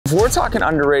If we're talking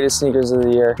underrated sneakers of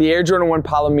the year, the Air Jordan 1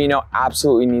 Palomino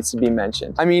absolutely needs to be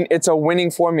mentioned. I mean, it's a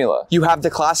winning formula. You have the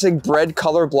classic bread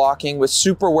color blocking with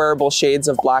super wearable shades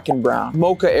of black and brown.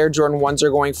 Mocha Air Jordan 1s are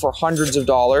going for hundreds of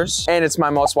dollars, and it's my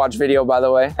most watched video, by the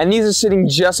way. And these are sitting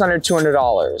just under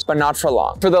 $200, but not for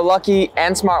long. For the lucky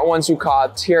and smart ones who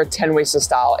copped, here are 10 ways to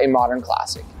style a modern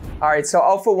classic. All right, so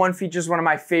Outfit 1 features one of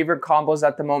my favorite combos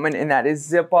at the moment, and that is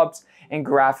zip-ups and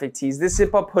graphic tees. This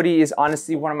zip-up hoodie is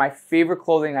honestly one of my favorite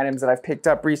clothing items that I've picked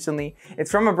up recently.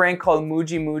 It's from a brand called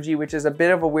Muji, which is a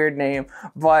bit of a weird name,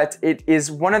 but it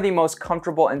is one of the most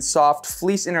comfortable and soft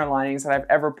fleece inner linings that I've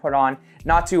ever put on.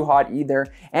 Not too hot either,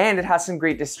 and it has some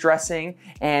great distressing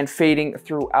and fading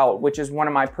throughout, which is one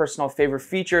of my personal favorite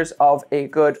features of a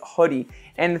good hoodie.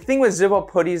 And the thing with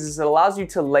zip-up hoodies is it allows you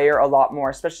to layer a lot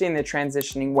more, especially in the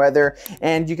transitioning weather,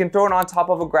 and you can throw it on top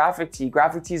of a graphic tee.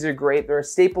 Graphic tees are great. They're a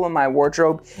staple in my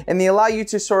wardrobe, and they allow you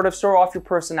to sort of show off your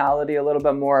personality a little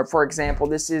bit more. For example,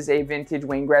 this is a vintage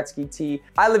Wayne Gretzky tee.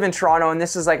 I live in Toronto, and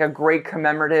this is like a great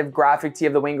commemorative graphic tee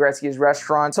of the Wayne Gretzky's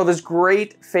restaurant. So there's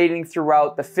great fading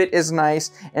throughout. The fit is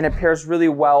nice, and it pairs really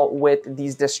well with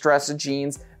these distressed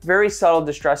jeans. Very subtle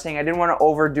distressing. I didn't want to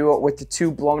overdo it with the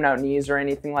two blown out knees or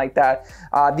anything like that.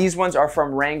 These ones are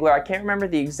from Wrangler. I can't remember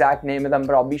the exact name of them,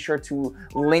 but I'll be sure to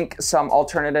link some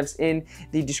alternatives in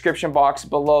the description box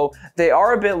below. They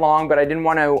are a bit long, but I didn't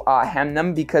want to hem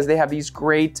them because they have these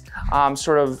great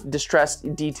sort of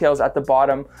distressed details at the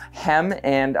bottom hem,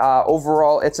 and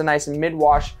overall it's a nice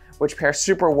mid-wash, which pairs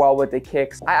super well with the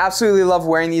kicks. I absolutely love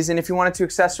wearing these, and if you wanted to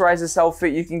accessorize this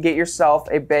outfit, you can get yourself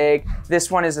a bag. This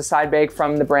one is a side bag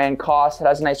from the brand COS. It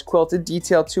has a nice quilted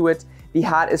detail to it. The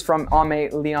hat is from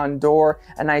Aimé Leon Dore,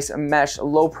 a nice mesh,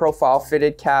 low profile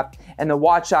fitted cap. And the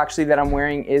watch actually that I'm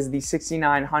wearing is the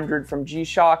 6900 from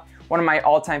G-Shock. One of my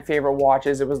all-time favorite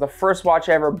watches. It was the first watch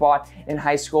I ever bought in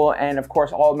high school, and of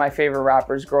course all of my favorite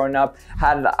rappers growing up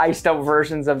had the iced out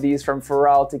versions of these, from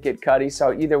Pharrell to Kid Cudi.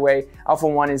 So either way,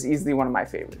 Outfit 1 is easily one of my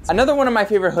favorites. Another one of my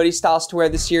favorite hoodie styles to wear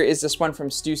this year is this one from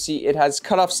Stussy. It has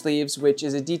cut-off sleeves, which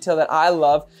is a detail that I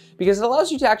love because it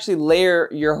allows you to actually layer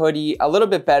your hoodie a little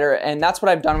bit better, and that's what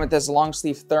I've done with this long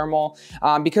sleeve thermal.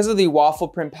 Because of the waffle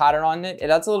print pattern on it, it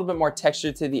adds a little bit more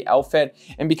texture to the outfit,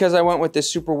 and because I went with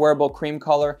this super wearable cream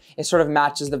color, it sort of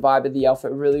matches the vibe of the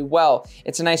outfit really well.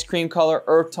 It's a nice cream color,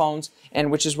 earth tones, and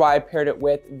which is why I paired it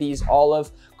with these olive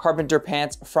carpenter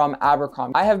pants from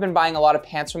Abercrombie. I have been buying a lot of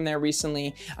pants from there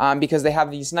recently because they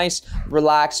have these nice,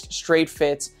 relaxed, straight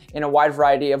fits in a wide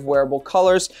variety of wearable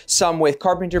colors, some with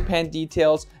carpenter pant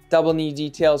details, double knee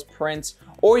details, prints,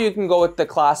 or you can go with the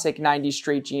classic 90s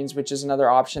straight jeans, which is another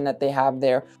option that they have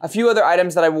there. A few other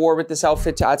items that I wore with this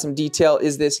outfit to add some detail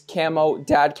is this camo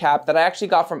dad cap that I actually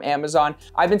got from Amazon.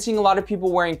 I've been seeing a lot of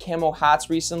people wearing camo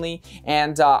hats recently,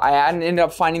 and I ended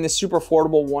up finding this super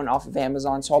affordable one off of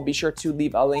Amazon, so I'll be sure to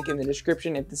leave a link in the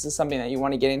description if this is something that you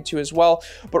want to get into as well.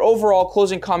 But overall,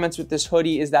 closing comments with this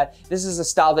hoodie is that this is a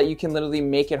style that you can literally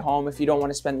make at home if you don't want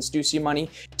to spend the Stussy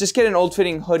money. Just get an old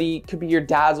fitting hoodie, could be your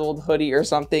dad's old hoodie or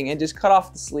something, and just cut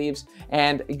off the sleeves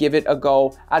and give it a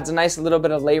go. Adds a nice little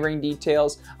bit of layering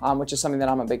details, which is something that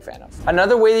I'm a big fan of.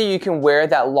 Another way that you can wear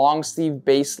that long sleeve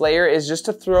base layer is just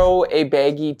to throw a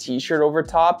baggy t-shirt over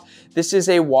top. This is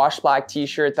a wash black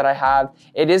t-shirt that I have.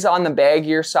 It is on the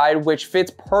baggier side, which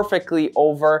fits perfectly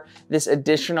over this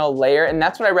additional layer, and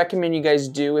that's what I recommend you guys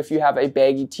do. If you have a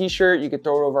baggy t-shirt, you could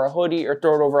throw it over a hoodie or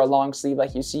throw it over a long sleeve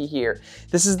like you see here.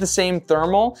 This is the same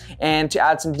thermal, and to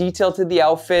add some detail to the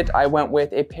outfit, I went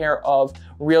with a pair of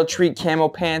Real Treat camo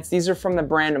pants. These are from the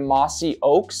brand Mossy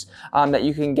Oaks that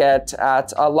you can get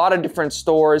at a lot of different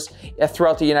stores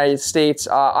throughout the United States.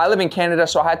 I live in Canada,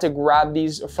 so I had to grab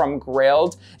these from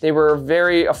Grailed. They were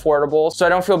very affordable, so I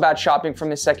don't feel bad shopping from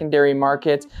the secondary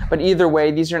market. But either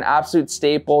way, these are an absolute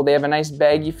staple. They have a nice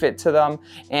baggy fit to them,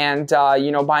 and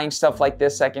you know, buying stuff like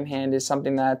this secondhand is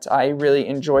something that I really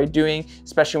enjoy doing,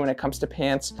 especially when it comes to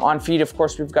pants. On feet, of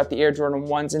course, we've got the Air Jordan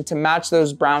 1s, and to match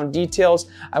those brown details,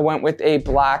 I went with a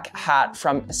black hat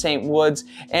from St. Woods,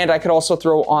 and I could also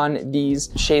throw on these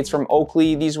shades from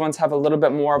Oakley. These ones have a little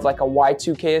bit more of like a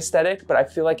Y2K aesthetic, but I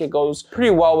feel like it goes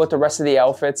pretty well with the rest of the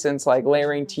outfit, since like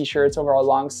layering t-shirts over a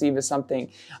long sleeve is something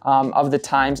of the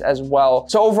times as well.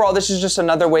 So overall, this is just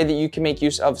another way that you can make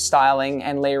use of styling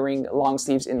and layering long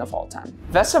sleeves in the fall time.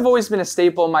 Vests have always been a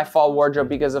staple in my fall wardrobe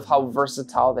because of how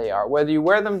versatile they are. Whether you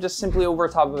wear them just simply over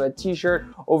top of a t-shirt,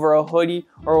 over a hoodie,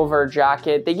 or over a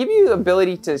jacket, they give you the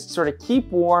ability to sort of keep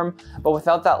keep warm, but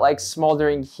without that like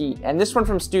smoldering heat. And this one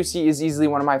from Stussy is easily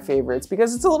one of my favorites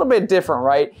because it's a little bit different,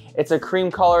 right? It's a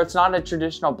cream color. It's not a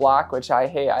traditional black, which I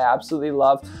hate. I absolutely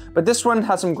love. But this one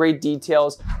has some great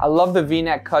details. I love the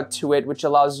V-neck cut to it, which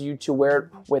allows you to wear it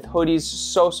with hoodies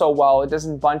so well. It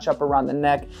doesn't bunch up around the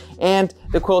neck. And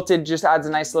the quilted just adds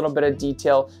a nice little bit of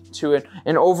detail to it.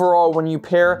 And overall, when you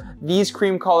pair these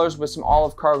cream colors with some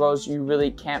olive cargos, you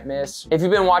really can't miss. If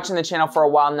you've been watching the channel for a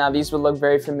while now, these would look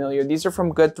very familiar. These are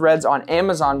from Good Threads on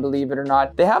Amazon, believe it or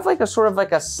not. They have like a sort of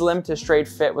like a slim to straight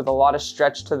fit with a lot of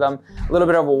stretch to them, a little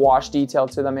bit of a wash detail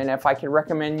to them. And if I could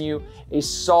recommend you a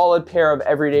solid pair of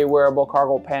everyday wearable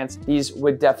cargo pants, these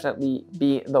would definitely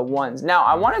be the ones. Now,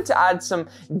 I wanted to add some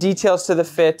details to the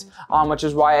fit, which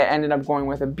is why I ended up going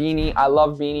with a beanie. I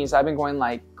love beanies. I've been going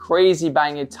like crazy,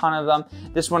 buying a ton of them.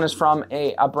 This one is from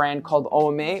a brand called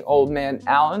OMA, Old Man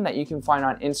Allen, that you can find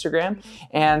on Instagram.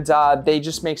 And they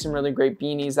just make some really great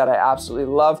beanies that I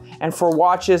absolutely love. And for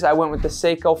watches, I went with the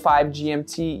Seiko 5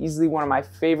 GMT, easily one of my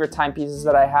favorite timepieces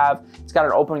that I have. It's got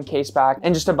an open case back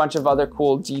and just a bunch of other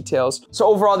cool details. So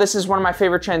overall, this is one of my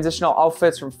favorite transitional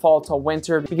outfits from fall to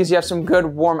winter because you have some good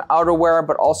warm outerwear,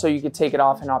 but also you could take it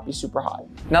off and not be super hot.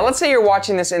 Now, let's say you're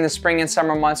watching this in the spring and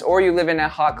summer months, or you live in a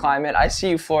hot climate. I see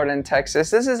you Florida and Texas.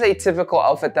 This is a typical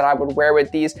outfit that I would wear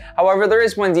with these. However, there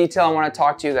is one detail I want to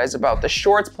talk to you guys about. The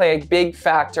shorts play a big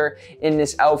factor in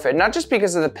this outfit, not just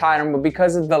because of the pattern, but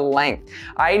because of the length.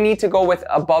 I need to go with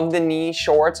above the knee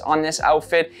shorts on this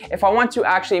outfit if I want to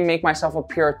actually make myself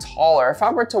appear taller. If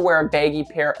I were to wear a baggy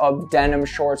pair of denim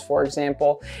shorts, for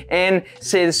example, and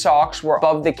say the socks were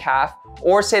above the calf,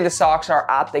 or say the socks are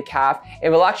at the calf, it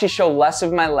will actually show less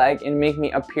of my leg and make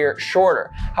me appear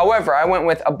shorter. However, I went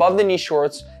with above the knee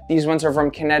shorts. These ones are from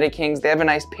Kinetic Kings. They have a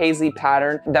nice paisley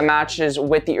pattern that matches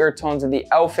with the earth tones of the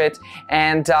outfit.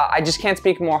 And I just can't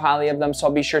speak more highly of them, so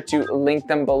I'll be sure to link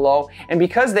them below. And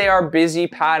because they are busy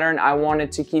pattern, I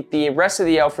wanted to keep the rest of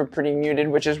the outfit pretty muted,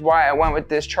 which is why I went with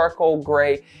this charcoal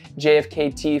gray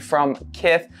JFK tee from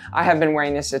Kith. I have been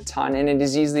wearing this a ton, and it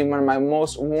is easily one of my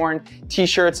most worn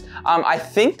t-shirts. I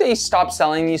think they stopped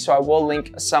selling these, so I will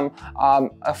link some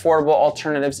affordable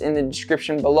alternatives in the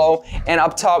description below. And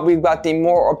up top, we've got the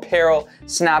More Apparel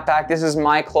snapback. This is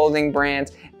my clothing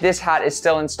brand. This hat is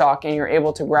still in stock and you're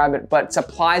able to grab it, but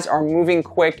supplies are moving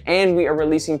quick and we are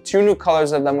releasing 2 new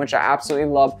colors of them, which I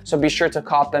absolutely love. So be sure to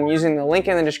cop them using the link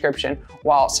in the description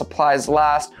while supplies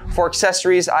last. For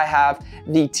accessories, I have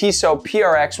the Tissot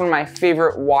PRX, one of my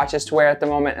favorite watches to wear at the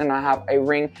moment, and I have a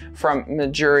ring from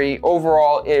Majuri.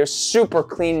 Overall, it is super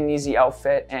clean and easy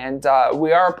outfit, and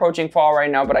we are approaching fall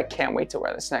right now, but I can't wait to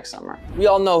wear this next summer. We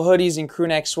all know hoodies and crew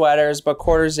neck sweaters, but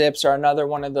quarter zips are another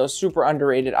one of those super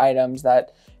underrated items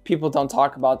that people don't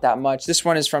talk about that much. This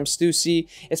one is from Stussy.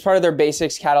 It's part of their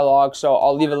basics catalog, so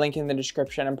I'll leave a link in the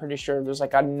description. I'm pretty sure there's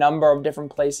like a number of different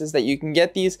places that you can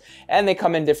get these, and they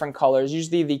come in different colors.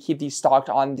 Usually they keep these stocked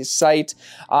on the site.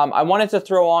 I wanted to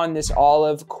throw on this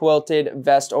olive quilted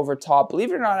vest over top.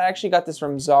 Believe it or not, I actually got this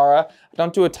from Zara. I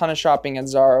don't do a ton of shopping at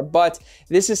Zara, but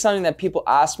this is something that people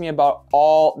ask me about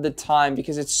all the time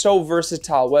because it's so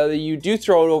versatile. Whether you do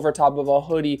throw it over top of a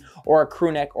hoodie or a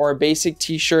crew neck or a basic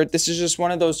t-shirt, this is just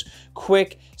one of those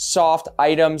quick, soft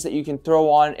items that you can throw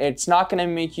on. It's not gonna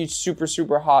make you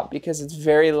super hot because it's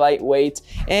very lightweight,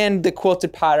 and the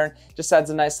quilted pattern just adds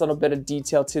a nice little bit of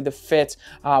detail to the fit,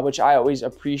 which I always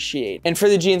appreciate. And for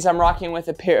the jeans, I'm rocking with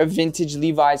a pair of vintage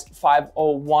Levi's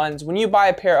 501s. When you buy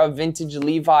a pair of vintage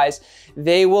Levi's,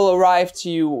 they will arrive to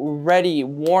you ready,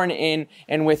 worn in,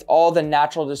 and with all the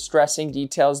natural distressing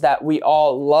details that we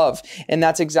all love. And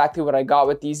that's exactly what I got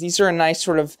with these. These are a nice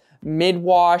sort of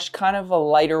mid-wash, kind of a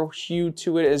lighter hue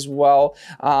to it as well,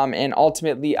 and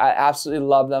ultimately I absolutely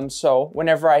love them. So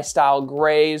whenever I style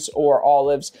grays or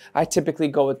olives, I typically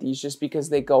go with these just because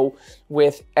they go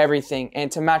with everything.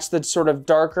 And to match the sort of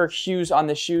darker hues on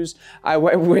the shoes, I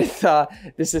went with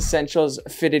this Essentials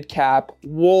fitted cap,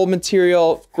 wool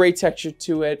material, great texture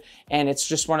to it, and it's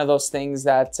just one of those things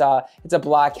that it's a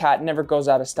black hat, never goes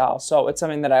out of style, so it's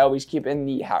something that I always keep in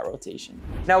the hat rotation.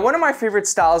 Now, one of my favorite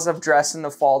styles of dress in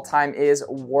the fall time is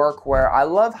workwear. I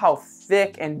love how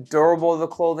thick and durable the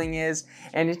clothing is,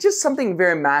 and it's just something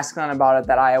very masculine about it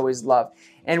that I always love.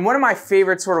 And one of my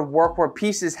favorite sort of workwear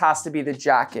pieces has to be the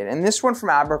jacket. And this one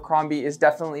from Abercrombie is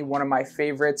definitely one of my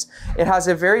favorites. It has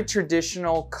a very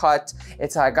traditional cut.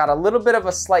 It's got a little bit of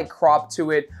a slight crop to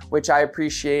it, which I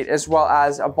appreciate, as well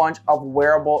as a bunch of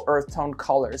wearable earth tone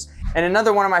colors. And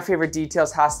another one of my favorite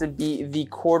details has to be the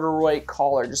corduroy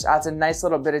collar. Just adds a nice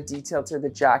little bit of detail to the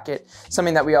jacket,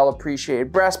 something that we all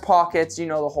appreciate. Breast pockets, you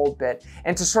know, the whole bit.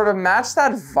 And to sort of match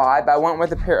that vibe, I went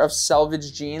with a pair of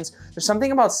selvage jeans. There's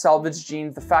something about selvage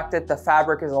jeans, the fact that the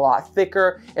fabric is a lot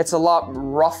thicker, it's a lot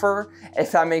rougher,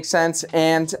 if that makes sense.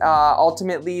 And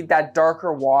ultimately that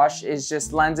darker wash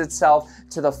just lends itself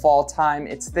to the fall time.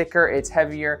 It's thicker, it's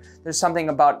heavier. There's something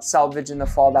about selvage in the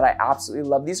fall that I absolutely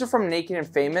love. These are from Naked and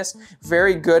Famous.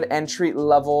 Very good entry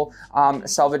level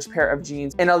selvage pair of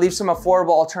jeans. And I'll leave some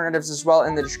affordable alternatives as well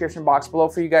in the description box below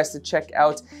for you guys to check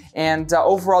out. And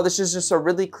overall, this is just a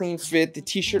really clean fit. The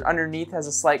t-shirt underneath has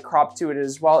a slight crop to it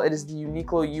as well. It is the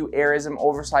Uniqlo U Airism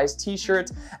oversized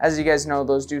t-shirt. As you guys know,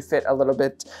 those do fit a little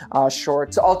bit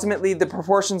short. So ultimately, the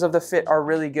proportions of the fit are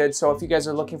really good. So if you guys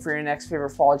are looking for your next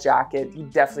favorite fall jacket, you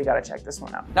definitely got to check this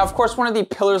one out. Now, of course, one of the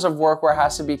pillars of workwear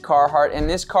has to be Carhartt, and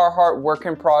this Carhartt work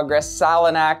in progress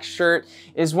Salonak shirt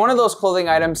is one of those clothing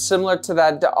items similar to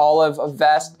that Olive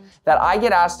vest that I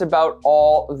get asked about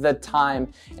all the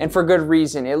time, and for good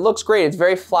reason. It looks great. It's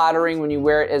very flattering when you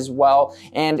wear it as well,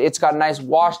 and it's got nice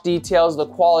wash details. The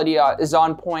quality is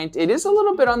on point. It is a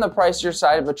little bit on the pricier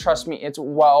side, but trust me, it's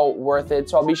well worth it.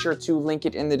 So I'll be sure to link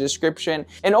it in the description.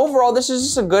 And overall, this is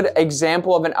just a good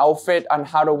example of an outfit on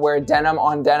how to wear denim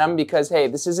on denim, because hey,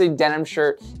 this is a denim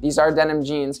shirt. These are denim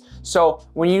jeans. So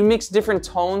when you mix different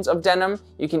tones of denim,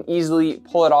 you can easily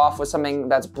pull it off with something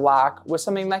that's black, with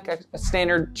something like a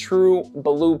standard true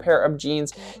blue pair of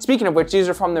jeans. Speaking of which, these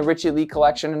are from the Richie Lee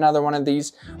collection, another one of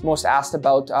these most asked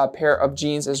about pair of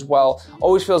jeans as well.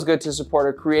 Always feels good to support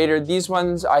a creator. These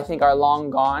ones I think are long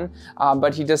gone,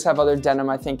 but he does have other denim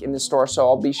I think in the store, so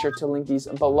I'll be sure to link these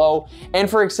below. And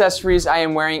for accessories, I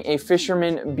am wearing a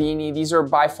fisherman beanie. These are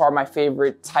by far my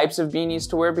favorite types of beanies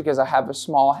to wear because I have a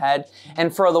small head.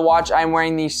 And for the watch, I'm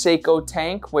wearing the Seiko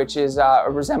tank, which is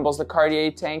resembles the Cartier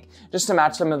tank, just to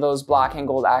match some of those black and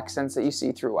gold accents that you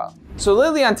see throughout. So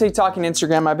lately on TikTok and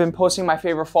Instagram, I've been posting my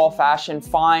favorite fall fashion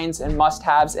finds and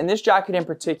must-haves, and this jacket in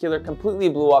particular completely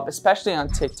blew up, especially on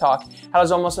TikTok. It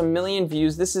has almost 1 million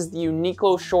views. This is the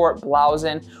Uniqlo short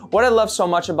blousin. What I love so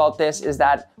much about this is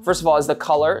that, first of all, is the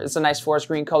color. It's a nice forest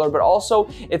green color, but also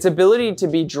its ability to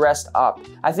be dressed up.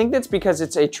 I think that's because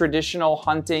it's a traditional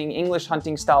hunting, English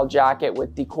hunting style jacket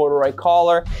with the corduroy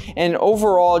collar, and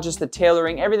overall just the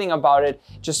tailoring, everything about it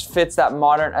just fits that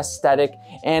modern aesthetic.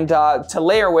 And to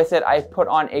layer with it, I put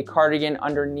on a cardigan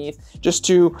underneath just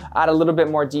to add a little bit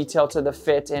more detail to the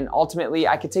fit. And ultimately,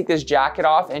 I could take this jacket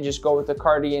off and just go with the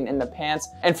cardigan and the pants.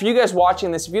 And for you guys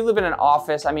watching this, if you live in an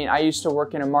office, I mean, I used to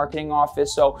work in a marketing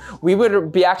office, so we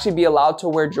would actually be allowed to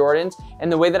wear Jordans.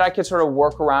 And the way that I could sort of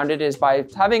work around it is by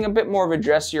having a bit more of a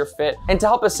dressier fit. And to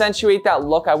help accentuate that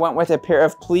look, I went with a pair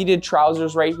of pleated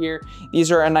trousers right here.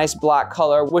 These are a nice black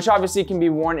color, which obviously can be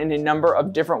worn in a number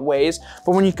of different ways.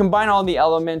 But when you combine all the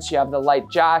elements, you have the light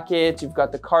jacket, you've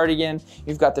got the cardigan,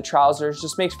 you've got the trousers,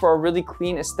 just makes for a really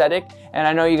clean aesthetic. And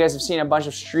I know you guys have seen a bunch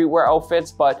of streetwear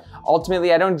outfits, but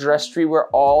ultimately I don't dress streetwear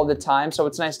all the time, so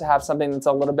it's nice to have something that's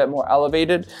a little bit more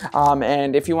elevated.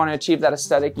 And if you want to achieve that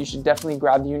aesthetic, you should definitely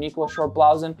grab the Uniqlo short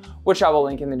blousin, which I will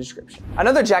link in the description.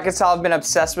 Another jacket style I've been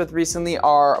obsessed with recently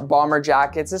are bomber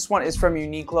jackets. This one is from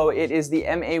Uniqlo. It is the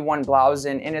MA1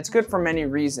 blousin, and it's good for many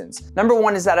reasons. Number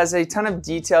one is that it has a ton of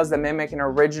details that mimic an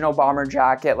original bomber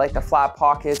jacket, like the flat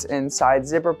pockets and side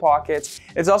zipper pockets.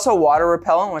 It's also water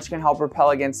repellent, which can help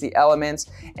repel against the elements.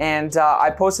 And I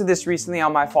posted this recently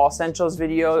on my fall essentials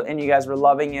video, and you guys were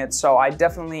loving it, so I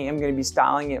definitely am going to be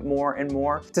styling it more and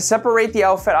more. To separate the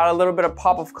outfit out a little bit of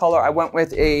pop of color, I went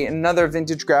with another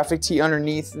vintage graphic tee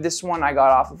underneath. This one I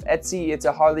got off of Etsy. It's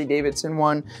a Harley Davidson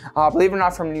one, believe it or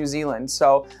not, from New Zealand.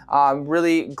 So I'm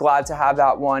really glad to have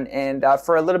that one. And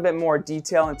for a little bit more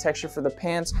detail and texture for the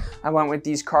pants, I went with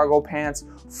these cargo pants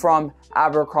from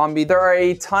Abercrombie. There are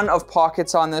a ton of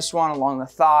pockets on this one, along the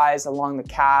thighs, along the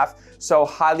calf, so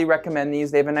highly recommend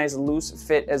these. They have a nice loose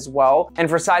fit as well. And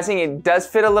for sizing, it does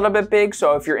fit a little bit big,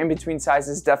 so if you're in between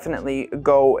sizes, definitely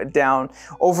go down.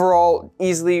 Overall,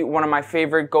 easily one of my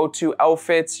favorite go-to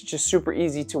outfits, just super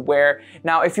easy to wear.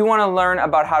 Now, if you want to learn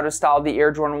about how to style the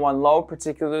Air Jordan 1 Low,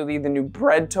 particularly the new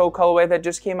bread toe colorway that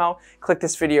just came out, click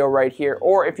this video right here.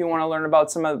 Or if you want to learn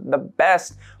about some of the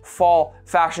best fall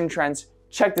fashion trends,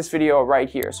 check this video right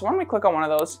here. So why don't we click on one of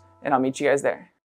those, and I'll meet you guys there.